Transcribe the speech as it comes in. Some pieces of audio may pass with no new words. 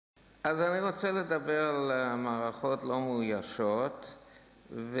אז אני רוצה לדבר על מערכות לא מאוישות,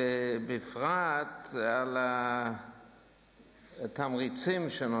 ובפרט על התמריצים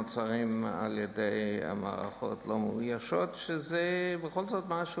שנוצרים על ידי המערכות לא מאוישות, שזה בכל זאת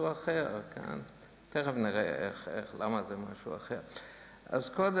משהו אחר, כן? תכף נראה למה זה משהו אחר. אז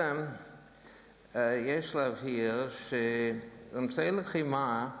קודם יש להבהיר שאמצעי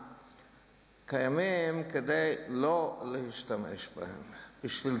לחימה קיימים כדי לא להשתמש בהם.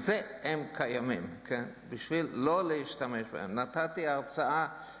 בשביל זה הם קיימים, כן? בשביל לא להשתמש בהם. נתתי הרצאה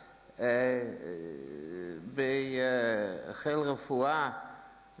בחיל רפואה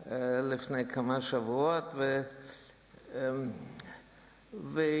לפני כמה שבועות,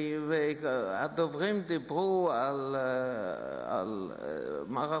 והדוברים דיברו על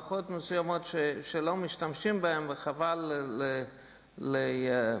מערכות מסוימות שלא משתמשים בהם, וחבל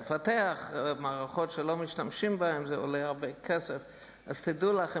לפתח מערכות שלא משתמשים בהם, זה עולה הרבה כסף. אז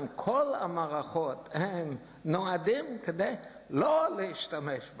תדעו לכם, כל המערכות הם נועדים כדי לא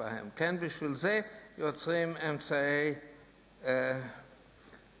להשתמש בהם, כן? בשביל זה יוצרים אמצעי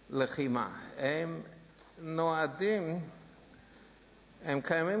לחימה. הם נועדים, הם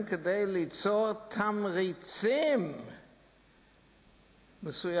קיימים כדי ליצור תמריצים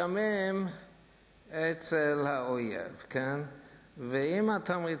מסוימים אצל האויב, כן? ואם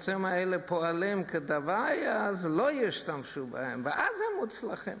התמריצים האלה פועלים כדווי, אז לא ישתמשו בהם, ואז הם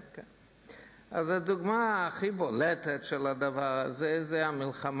מוצלחים, כן? אז הדוגמה הכי בולטת של הדבר הזה, זה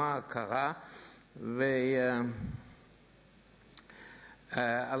המלחמה הקרה,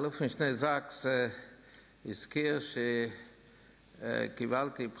 ואלוף משנה זקס הזכיר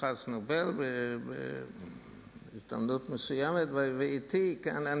שקיבלתי פרס נובל בהזדמנות מסוימת, ואיתי,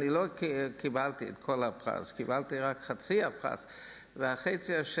 כן, אני לא קיבלתי את כל הפרס, קיבלתי רק חצי הפרס,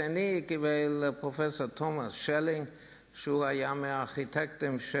 והחצי השני קיבל פרופסור תומאס שלינג, שהוא היה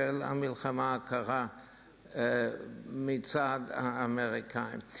מהארכיטקטים של המלחמה הקרה מצד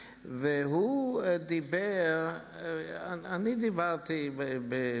האמריקאים. והוא דיבר, אני דיברתי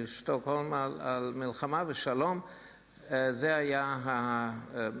בשטוקהולם על מלחמה ושלום, זה היה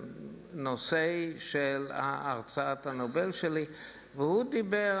הנושא של הרצאת הנובל שלי, והוא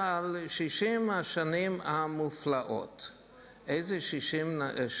דיבר על 60 השנים המופלאות. איזה 60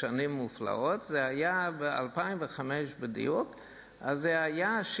 שנים מופלאות? זה היה ב-2005 בדיוק, אז זה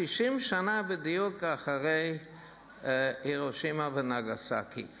היה 60 שנה בדיוק אחרי הירושימה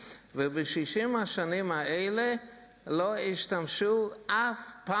ונגסקי. וב-60 השנים האלה לא השתמשו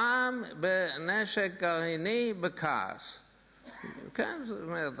אף פעם בנשק גרעיני בכעס. כן, זאת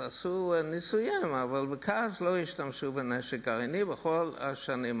אומרת, עשו ניסויים, אבל בכעס לא השתמשו בנשק גרעיני בכל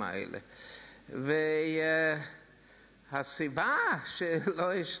השנים האלה. הסיבה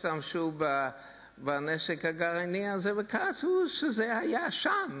שלא השתמשו בנשק הגרעיני הזה בכעס הוא שזה היה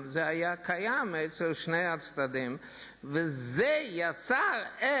שם, זה היה קיים אצל שני הצדדים, וזה יצר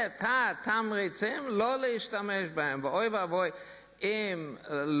את התמריצים לא להשתמש בהם. ואוי ואבוי, אם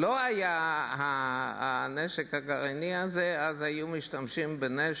לא היה הנשק הגרעיני הזה, אז היו משתמשים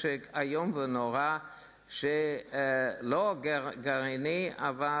בנשק איום ונורא, שלא גרעיני,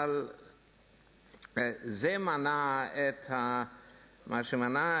 אבל זה מנע את מה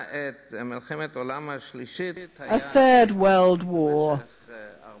שמנע את מלחמת העולם השלישית. A third world war,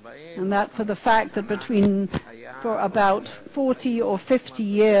 and that for the fact that for about 40 or 50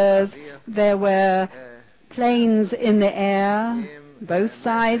 years there were planes in the air, both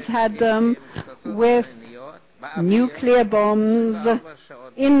sides had them, with nuclear bombs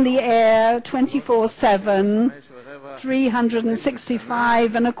in the air 24/7,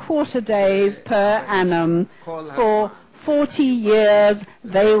 365 and a quarter days per annum. For 40 years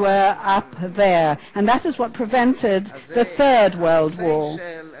they were up there, and that is what prevented the Third World War.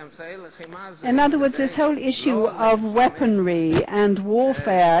 In other words, this whole issue of weaponry and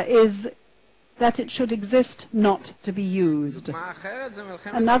warfare is that it should exist, not to be used.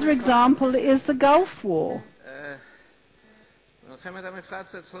 Another example is the Gulf War.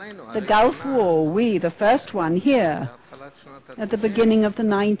 The Gulf War, the first one here, at the beginning of the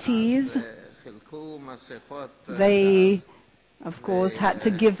 90s, they, of course, had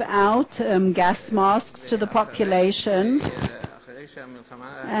to give out gas masks to the population,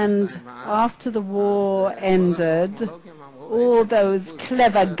 and after the war ended, all those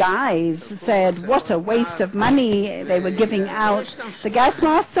clever guys said what a waste of money they were giving out the gas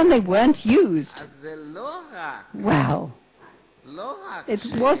masks, and they weren't used. Well, it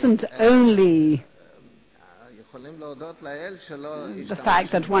wasn't only the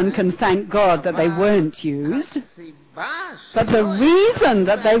fact that one can thank God that they weren't used. But the reason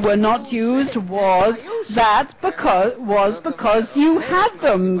that they were not used was because you had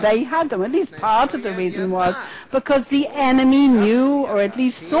them. They had them. At least part of the reason was because the enemy knew, or at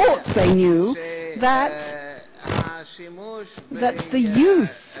least thought they knew, that the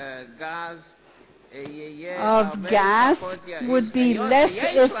use of gas would be less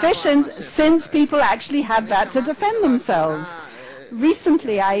efficient since people actually had that to defend themselves.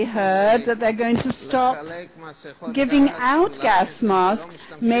 Recently I heard that they're going to stop giving out gas masks,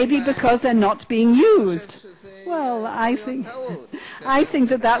 maybe because they're not being used. Well, I think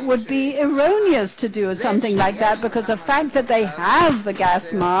that would be erroneous to do something like that, because the fact that they have the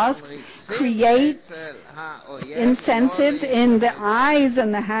gas masks creates incentives in the eyes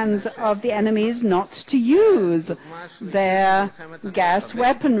and the hands of the enemies not to use their gas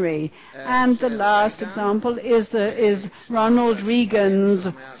weaponry. And the last example is Ronald Reagan's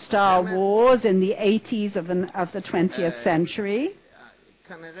Star Wars in the 80s of the 20th century.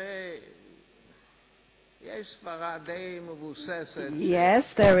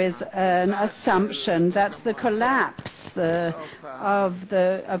 Yes, there is an assumption that the collapse of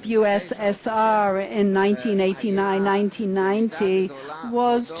USSR in 1989-1990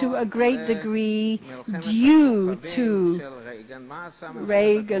 was to a great degree due to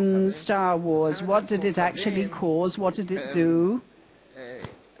Reagan's Star Wars. What did it actually cause? What did it do?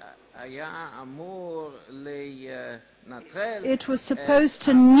 It was supposed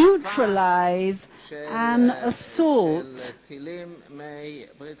to neutralize an assault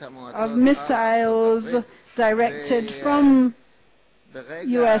of missiles directed from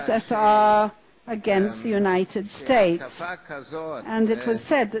USSR against the United States. And it was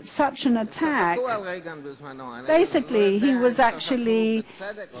said that such an attack, basically he was actually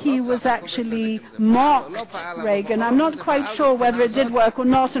mocked Reagan. I'm not quite sure whether it did work or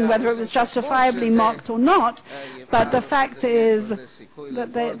not, and whether it was justifiably mocked or not, but the fact is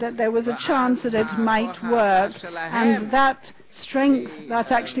that there was a chance that it might work, and that strength,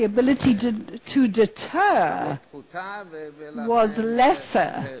 that actually ability to deter was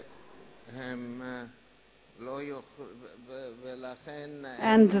lesser.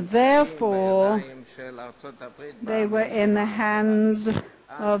 And therefore they were in the hands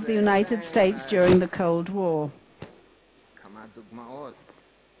of the United States during the Cold War.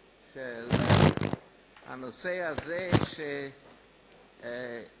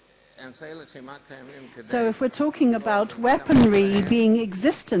 So if we're talking about weaponry being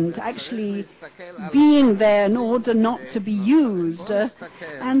existent, actually being there in order not to be used,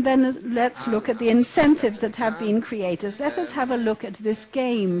 and then let's look at the incentives that have been created. Let us have a look at this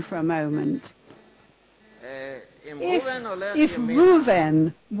game for a moment. If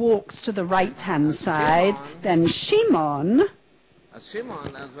Reuven walks to the right-hand side, then Shimon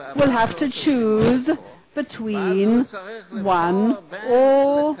will have to choose between 1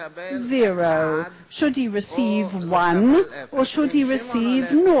 or 0. Should he receive 1 or should he receive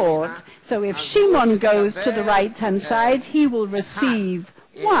 0? So if Shimon goes to the right-hand side, he will receive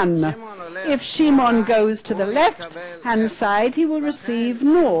 1. If Shimon goes to the left-hand side, he will receive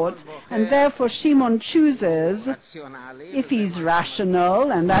 0. And therefore Shimon chooses, if he's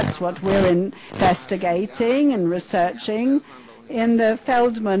rational, and that's what we're investigating and researching, in the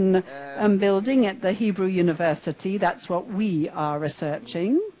Feldman building at the Hebrew University. That's what we are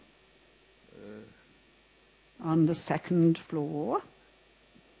researching on the second floor.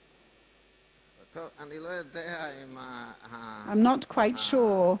 I'm not quite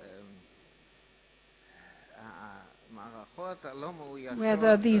sure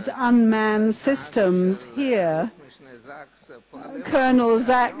whether these unmanned systems here, Colonel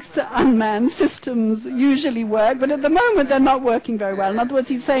Zach's unmanned systems usually work, but at the moment they're not working very well. In other words,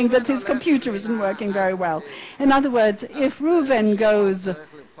 he's saying that his computer isn't working very well. In other words, if Reuven goes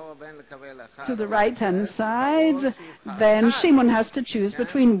to the right-hand side, then Shimon has to choose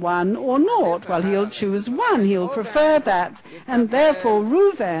between 1 or 0. Well, he'll choose 1. He'll prefer that. And therefore,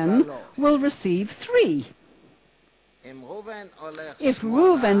 Reuven will receive 3. If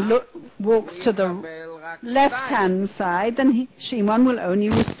Reuven walks to the left-hand side, then Shimon will only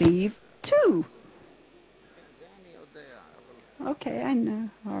receive 2. Okay, I know.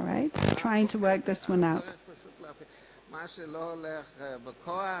 All right. Trying to work this one out.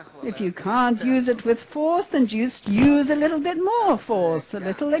 If you can't use it with force, then just use a little bit more force, a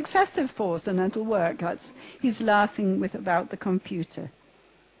little excessive force, and it'll work. He's laughing about the computer.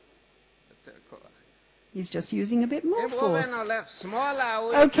 He's just using a bit more force.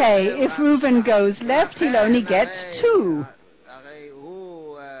 Okay, if Reuven goes left, he'll only get 2.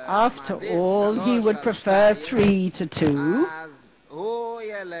 after all, he would prefer 3 to 2.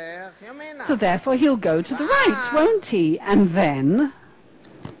 So therefore he'll go to the right, won't he? And then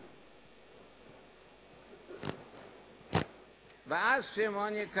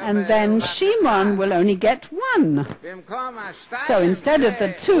Shimon will only get 1. So instead of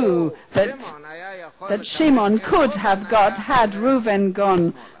the 2 that Shimon could have got had Reuven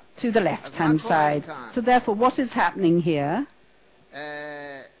gone to the left-hand side. So therefore what is happening here?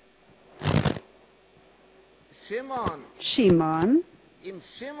 Shimon,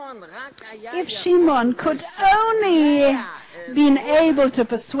 if Shimon could only been able to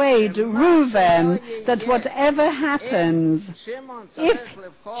persuade Reuven that whatever happens, if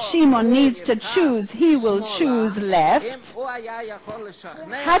Shimon needs to choose, he will choose left.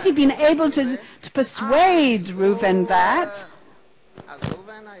 Had he been able to persuade Reuven that,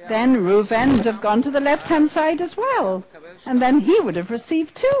 then Reuven would have gone to the left-hand side as well. And then he would have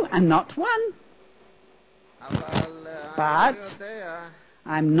received 2 and not 1. But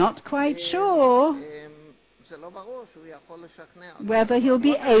I'm not quite sure whether he'll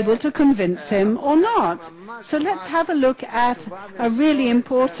be able to convince him or not. So let's have a look at a really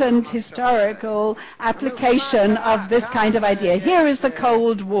important historical application of this kind of idea. Here is the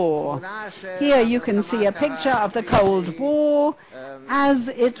Cold War. Here you can see a picture of the Cold War as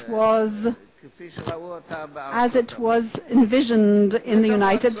it was envisioned in the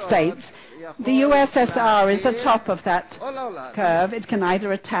United States. The USSR is the top of that curve. It can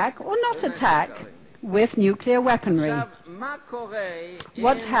either attack or not attack with nuclear weaponry.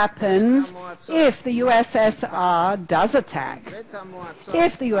 What happens if the USSR does attack?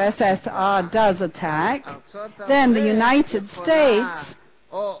 If the USSR does attack, then the United States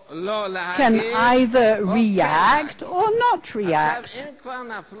can either react or not react.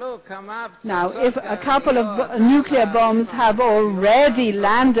 Now, if a couple of nuclear bombs have already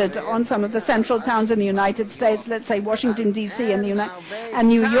landed on some of the central towns in the United States, let's say Washington, D.C. and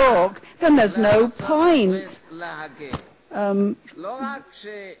New York, then there's no point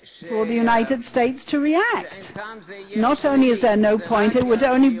for the United States to react. Not only is there no point, it would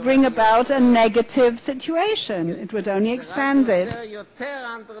only bring about a negative situation. It would only expand it.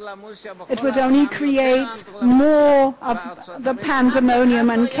 It would only create more of the pandemonium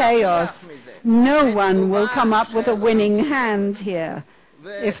and chaos. No one will come up with a winning hand here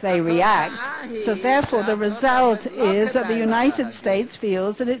if they react. So therefore the result is that the United States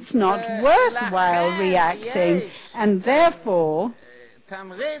feels that it's not worthwhile reacting, and therefore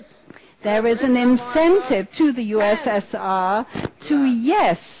there is an incentive to the USSR to,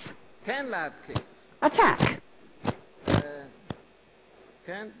 yes, attack.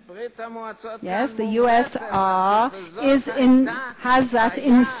 Yes, the USSR has that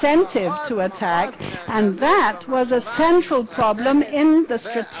incentive to attack, and that was a central problem in the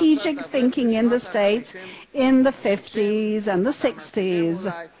strategic thinking in the States in the 50s and the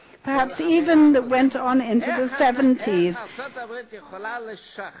 60s. Perhaps even that went on into the 70s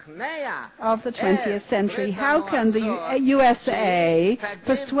of the 20th century. How can the USA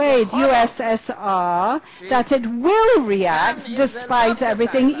persuade USSR that it will react despite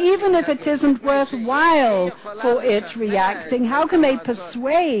everything, even if it isn't worthwhile for it reacting? How can they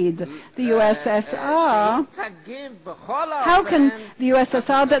persuade the USSR? How can the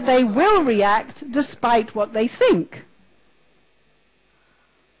USSR that they will react despite what they think?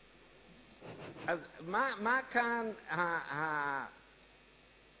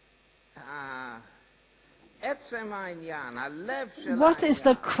 What is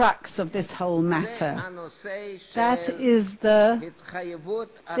the crux of this whole matter? That is the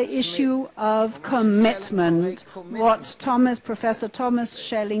issue of commitment, what Professor Thomas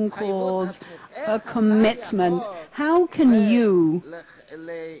Schelling calls a commitment. How can you,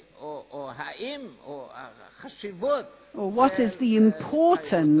 or what is the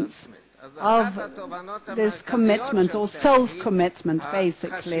importance of this commitment, or self-commitment,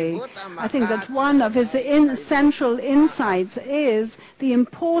 basically? I think that one of his central insights is the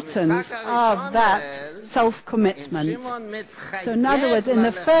importance of that self-commitment. So in other words, in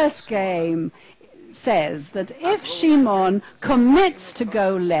the first game, says that if Shimon commits to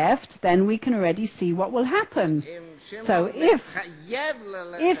go left, then we can already see what will happen. So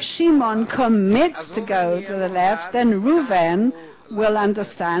if Shimon commits to go to the left, then Reuven will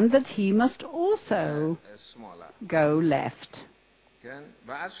understand that he must also go left.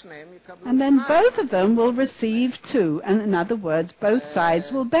 And then both of them will receive 2, and in other words, both sides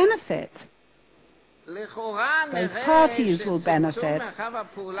will benefit. Both parties will benefit.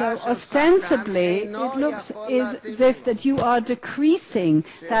 So ostensibly, it looks as if that you are decreasing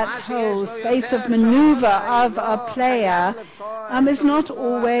that whole space of maneuver of a player is not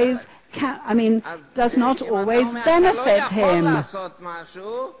always, does not always benefit him.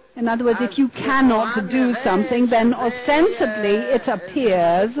 In other words, if you cannot do something, then ostensibly it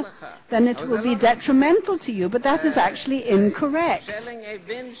appears, then it will be detrimental to you, but that is actually incorrect.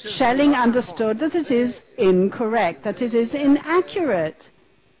 Schelling understood that it is incorrect, that it is inaccurate.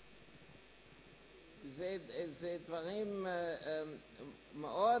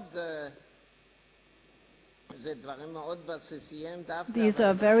 These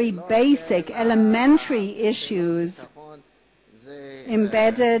are very basic, elementary issues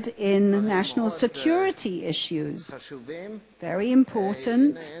embedded in national security issues. Very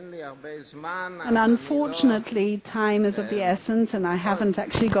important. And unfortunately, time is of the essence, and I haven't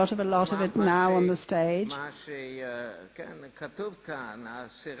actually got a lot of it now on the stage.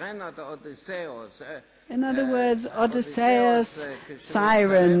 In other words, Odysseus'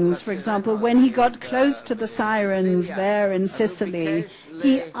 sirens, for example, when he got close to the sirens there in Sicily,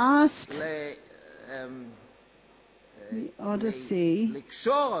 he asked the Odyssey,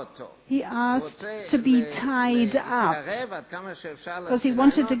 he asked to be tied up, because he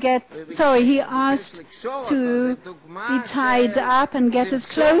wanted to he asked to be tied up and get as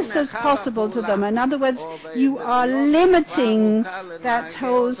close as possible to them. In other words, you are limiting that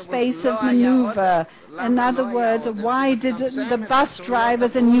whole space of maneuver. In other words, why did the bus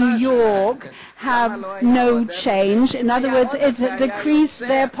drivers in New York have no change? In other words, it decreased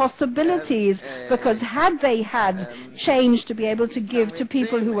their possibilities, because had they had change to be able to give to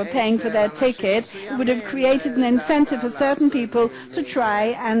people who were paying for their ticket, it would have created an incentive for certain people to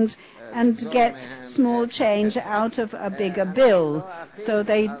try and get small change out of a bigger bill. So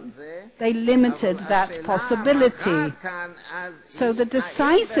they limited that possibility. So the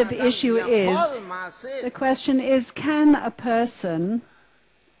decisive issue is, the question is, can a person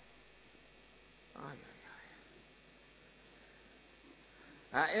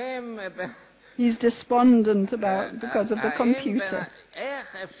he's despondent because of the computer.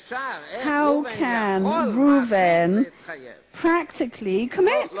 How can Reuven practically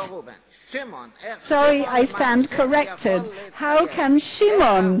commit? Sorry, I stand corrected. How can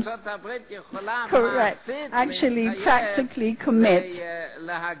Shimon actually practically commit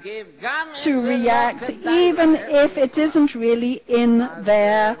to react, even if it isn't really in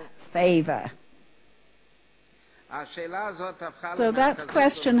their favor? So that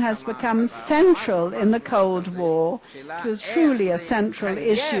question has become central in the Cold War. It was truly a central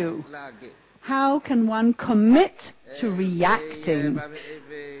issue. How can one commit to reacting?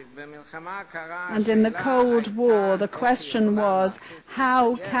 And in the Cold War, the question was,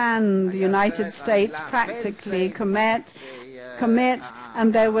 how can the United States practically commit?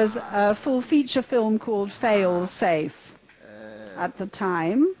 And there was a full feature film called Fail Safe at the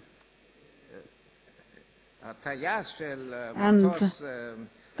time. And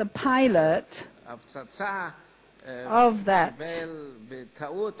the pilot of that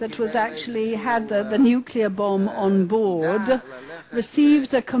was actually had the nuclear bomb on board,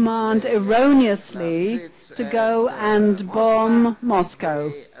 received a command erroneously to go and bomb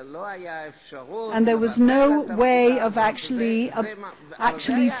Moscow. And there was no way of actually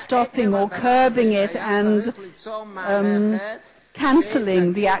stopping or curbing it and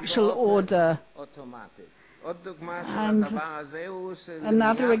cancelling the actual order. And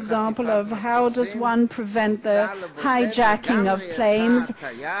another example of how does one prevent the hijacking of planes,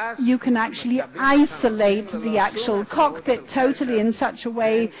 you can actually isolate the actual cockpit totally in such a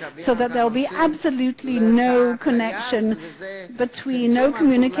way so that there will be absolutely no connection no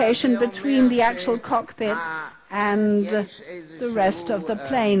communication between the actual cockpit and the rest of the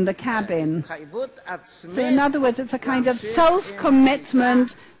plane, the cabin. So in other words, it's a kind of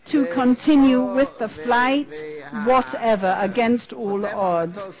self-commitment to continue with the flight, whatever, against all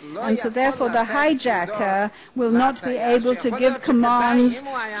odds. And so therefore the hijacker will not be able to give commands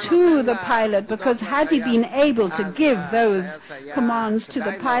to the pilot, because had he been able to give those commands to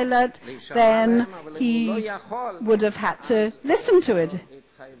the pilot, then he would have had to listen to it.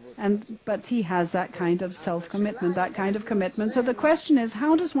 But he has that kind of self-commitment, that kind of commitment. So the question is,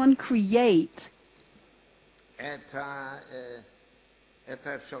 how does one create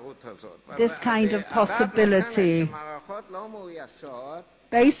this kind of possibility?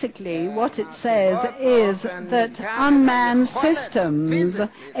 Basically, what it says is that unmanned systems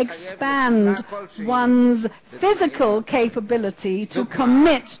expand one's physical capability to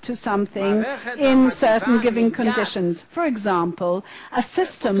commit to something in certain given conditions. For example, a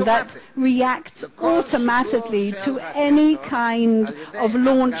system that reacts automatically to any kind of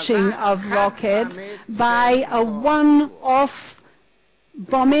launching of rocket by a one-off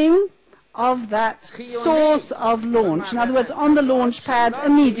bombing of that source of launch. In other words, on the launch pad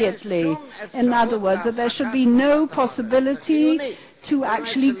immediately. In other words, that there should be no possibility to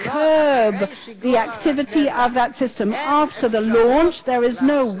actually curb the activity of that system. After the launch, there is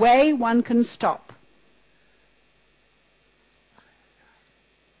no way one can stop.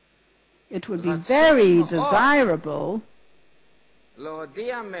 It would be very desirable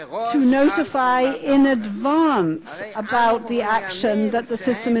to notify in advance about the action that the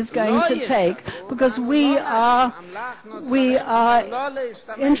system is going to take, because we are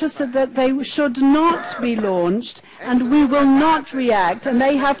interested that they should not be launched, and we will not react, and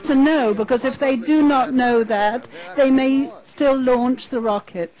they have to know, because if they do not know that, they may still launch the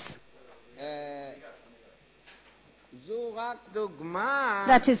rockets.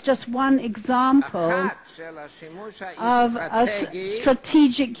 That is just one example of a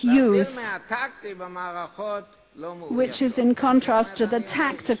strategic use which is in contrast to the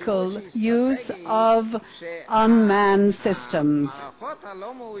tactical use of unmanned systems.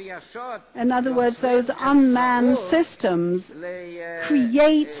 In other words, those unmanned systems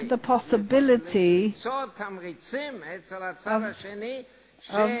create the possibility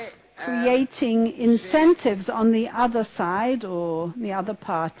of creating incentives on the other side or the other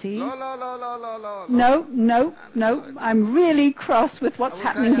party. No, I'm really cross with what's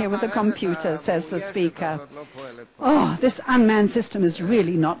happening here with the computer, says the speaker. Oh, this unmanned system is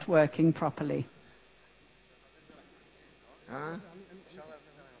really not working properly.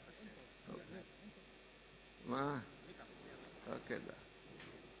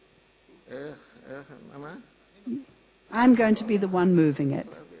 I'm going to be the one moving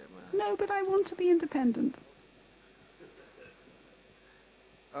it. No, but I want to be independent.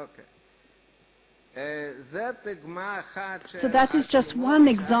 Okay. So that is just one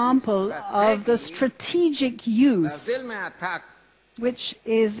example of the strategic use, which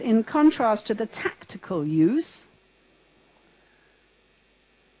is in contrast to the tactical use.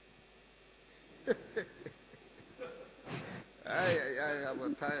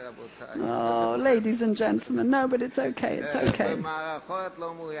 Oh, ladies and gentlemen, no, but it's okay, it's okay.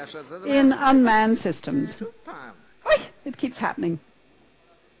 In unmanned systems. Oy, it keeps happening.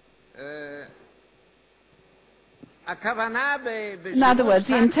 In other words,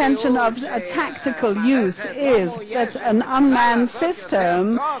 the intention of a tactical use is that an unmanned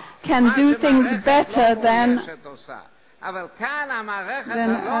system can do things better than a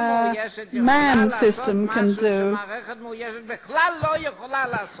manned system can do.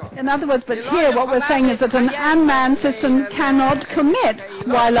 In other words, but here what we're saying is that an unmanned system cannot commit,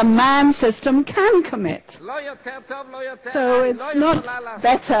 while a manned system can commit. So it's not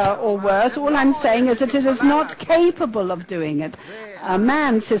better or worse. All I'm saying is that it is not capable of doing it. A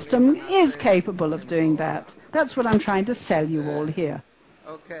manned system is capable of doing that. That's what I'm trying to sell you all here.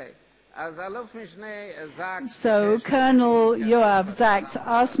 Okay. So Colonel Yoav Zaks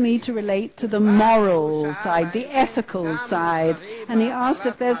asked me to relate to the moral side, the ethical side, and he asked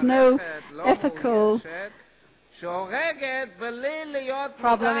if there's no ethical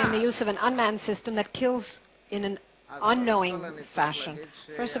problem in the use of an unmanned system that kills in an unknowing fashion.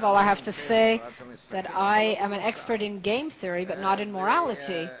 First of all, I have to say that I am an expert in game theory, but not in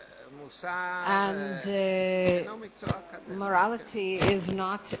morality. And morality is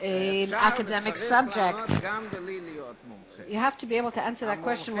not an academic subject. You have to be able to answer that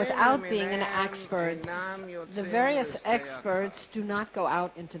question without being an expert. The various experts do not go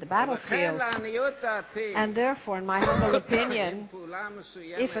out into the battlefield. And therefore, in my humble opinion,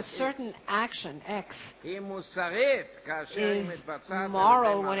 if a certain action, X, is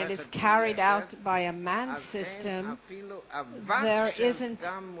moral when it is carried out by a manned system, there isn't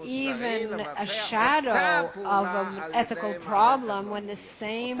even a shadow of an ethical problem when the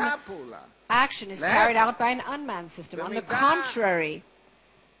same action is carried out by an unmanned system. On the contrary,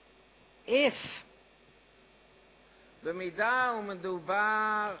 if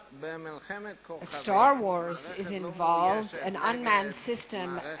Star Wars is involved, an unmanned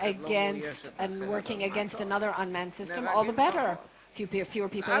system against and working against another unmanned system, all the better. Fewer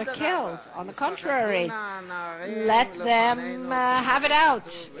people are killed. On the contrary, let them have it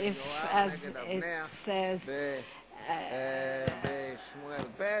out. If, as it says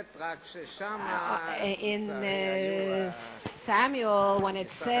in Samuel, when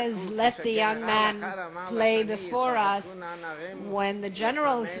it says, let the young man play before us, when the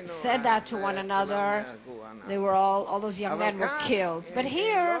generals said that to one another, they were all those young men were killed. But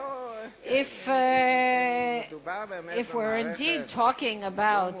here, if we're indeed talking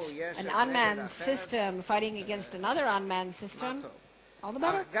about an unmanned system fighting against another unmanned system, all the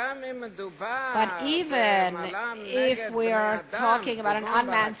better. But even if we are talking about an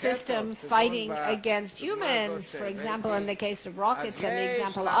unmanned system fighting against humans, for example, in the case of rockets and the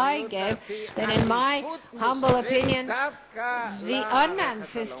example I gave, then in my humble opinion, the unmanned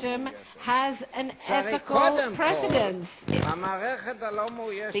system has an ethical precedence.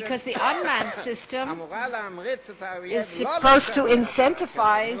 Because the unmanned system is supposed to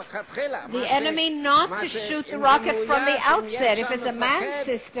incentivize the enemy not to shoot the rocket from the outset. If it's a manned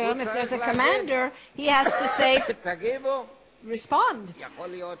system, if there's a commander, he has to say, respond.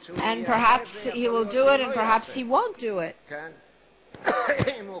 And perhaps he will do it, and perhaps he won't do it.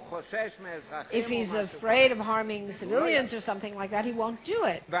 If he's afraid of harming civilians or something like that, he won't do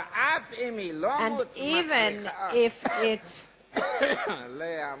it. And even if it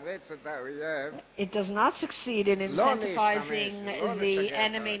does not succeed in incentivizing the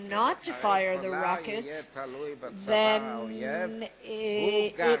enemy not to fire the rockets, then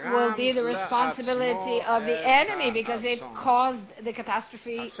it will be the responsibility of the enemy because it caused the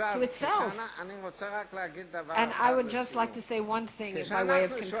catastrophe to itself. And I would just like to say one thing by way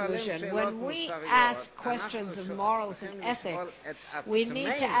of conclusion. When we ask questions of morals and ethics, we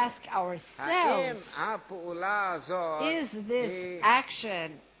need to ask ourselves, is this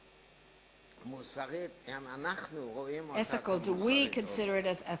action ethical? Do we consider it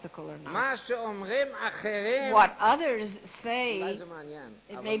as ethical or not? What others say,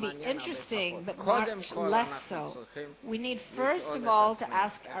 it may be interesting, but much less so. We need first of all to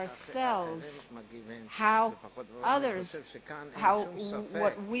ask ourselves how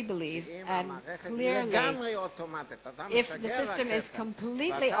what we believe, and clearly, if the system is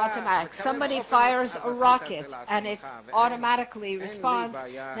completely automatic, somebody fires a rocket and it automatically responds,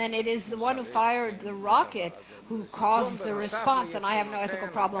 then it is the one who fired the rocket who caused the response, and I have no ethical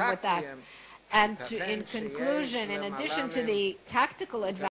problem with that. And in conclusion, in addition to the tactical advantage